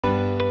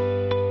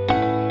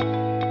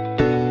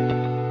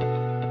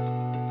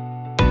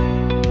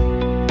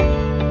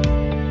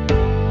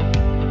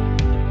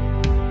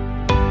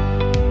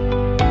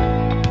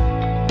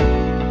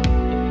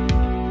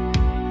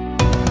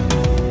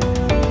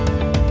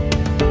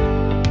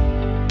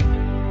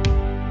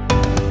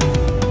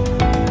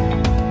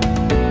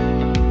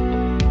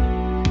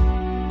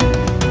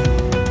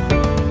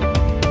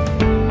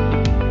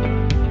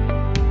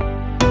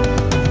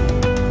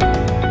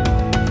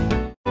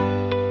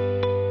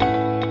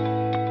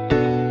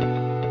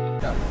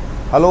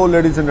Hello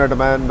ladies and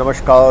gentlemen,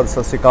 Namaskar,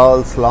 Sat Sri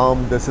Akal,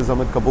 Salam, this is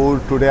Amit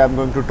Kapoor. Today I am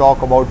going to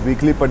talk about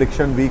weekly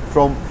prediction week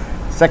from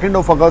 2nd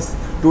of August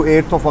to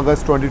 8th of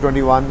August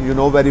 2021. You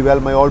know very well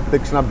my all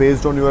predictions are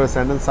based on your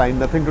ascendant sign,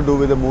 nothing to do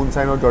with the moon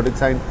sign or zodiac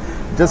sign.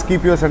 Just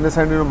keep your ascendant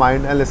sign in your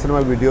mind and listen to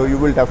my video. You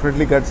will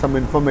definitely get some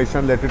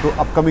information related to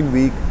upcoming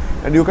week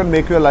and you can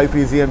make your life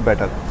easy and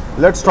better.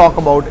 Let's talk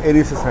about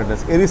Aries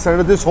Ascendant. Aries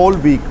Ascendant, this whole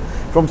week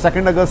from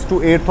 2nd August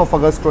to 8th of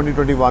August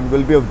 2021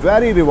 will be a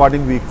very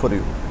rewarding week for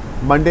you.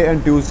 Monday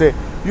and Tuesday,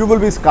 you will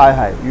be sky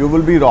high, you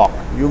will be rock,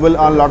 you will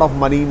earn a lot of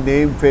money,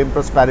 name, fame,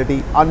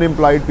 prosperity,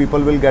 unemployed people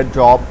will get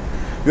job,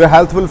 your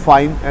health will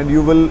fine and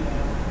you will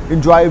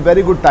enjoy a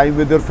very good time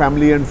with your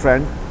family and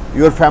friend.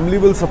 Your family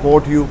will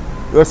support you,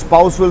 your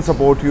spouse will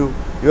support you,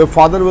 your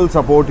father will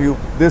support you.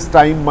 This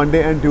time,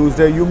 Monday and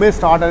Tuesday, you may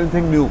start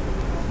anything new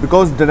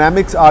because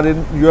dynamics are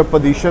in your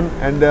position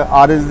and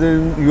are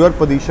in your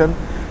position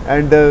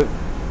and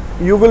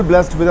you will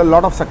blessed with a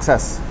lot of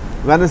success.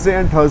 Wednesday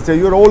and Thursday,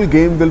 your whole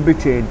game will be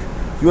changed.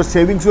 Your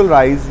savings will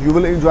rise. You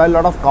will enjoy a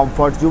lot of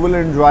comforts. You will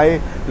enjoy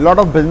a lot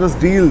of business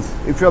deals.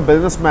 If you're a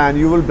businessman,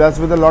 you will bless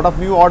with a lot of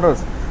new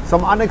orders.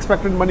 Some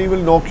unexpected money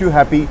will knock you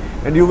happy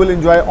and you will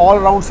enjoy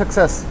all-round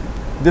success.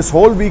 This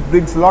whole week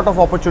brings a lot of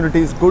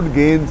opportunities, good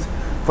gains,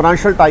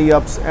 financial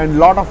tie-ups and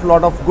lot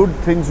of good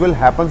things will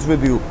happen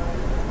with you.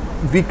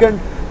 Weekend,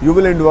 you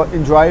will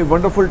enjoy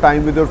wonderful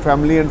time with your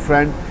family and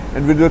friend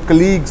and with your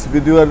colleagues,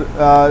 with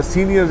your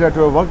seniors at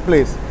your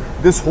workplace.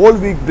 This whole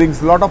week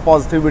brings a lot of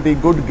positivity,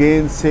 good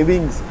gains,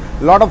 savings,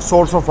 lot of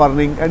source of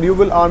earning and you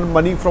will earn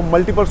money from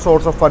multiple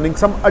source of earning.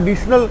 Some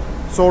additional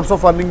source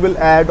of earning will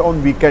add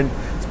on weekend,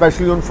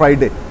 especially on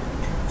Friday.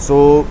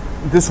 So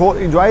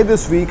enjoy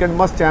this week and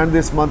must chant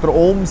this mantra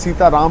Om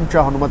Sita Ram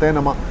Cha Hanumate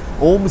Nama,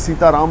 Om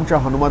Sita Ram Cha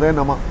Hanumate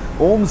Nama,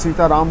 Om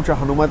Sita Ram Cha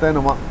Hanumate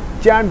Nama.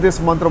 Chant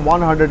this mantra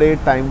 108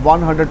 times,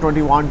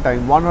 121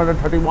 times,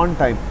 131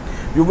 times.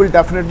 You will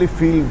definitely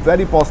feel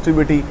very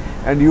positivity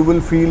and you will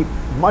feel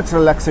much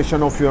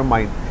relaxation of your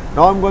mind.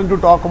 Now I'm going to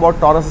talk about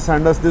Taurus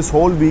Ascendant this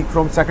whole week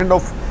from 2nd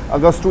of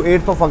August to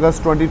 8th of August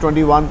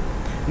 2021.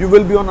 You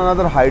will be on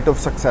another height of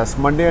success.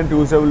 Monday and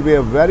Tuesday will be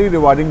a very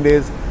rewarding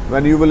days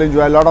when you will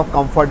enjoy a lot of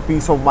comfort,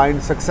 peace of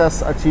mind,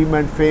 success,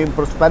 achievement, fame,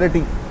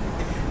 prosperity.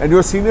 And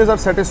your seniors are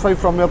satisfied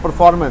from your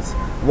performance.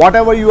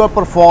 Whatever you are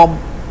perform,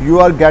 you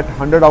are get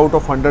 100 out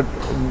of 100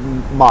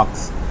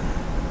 marks.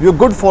 Your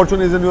good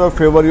fortune is in your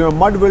favor, your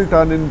mud will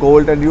turn in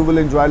gold and you will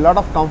enjoy a lot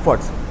of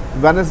comforts.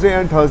 Wednesday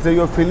and Thursday,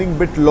 you are feeling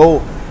bit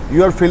low,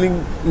 you are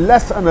feeling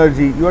less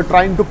energy, you are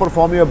trying to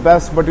perform your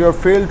best but you are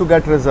failed to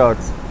get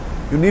results.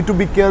 You need to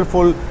be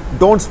careful,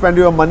 don't spend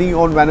your money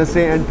on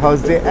Wednesday and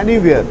Thursday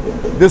anywhere.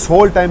 This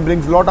whole time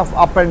brings a lot of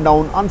up and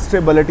down,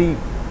 instability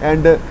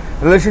and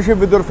relationship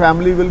with your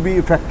family will be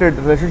affected,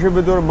 relationship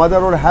with your mother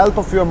or health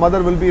of your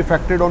mother will be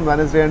affected on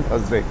Wednesday and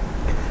Thursday.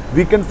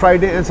 Weekend,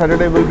 Friday and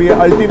Saturday will be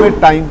an ultimate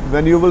time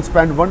when you will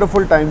spend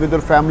wonderful time with your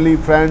family,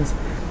 friends,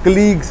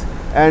 colleagues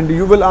and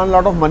you will earn a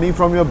lot of money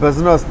from your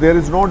business. There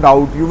is no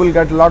doubt you will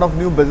get a lot of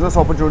new business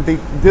opportunity.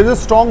 There is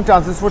strong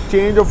chances for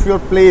change of your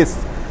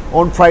place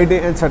on Friday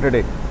and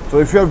Saturday. So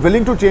if you are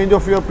willing to change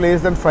of your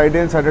place, then Friday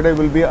and Saturday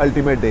will be an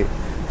ultimate day.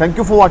 Thank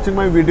you for watching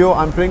my video.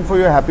 I am praying for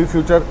your happy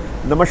future.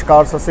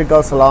 Namaskar, Sat Sri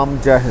Akal,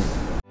 Salam, Jai Hind.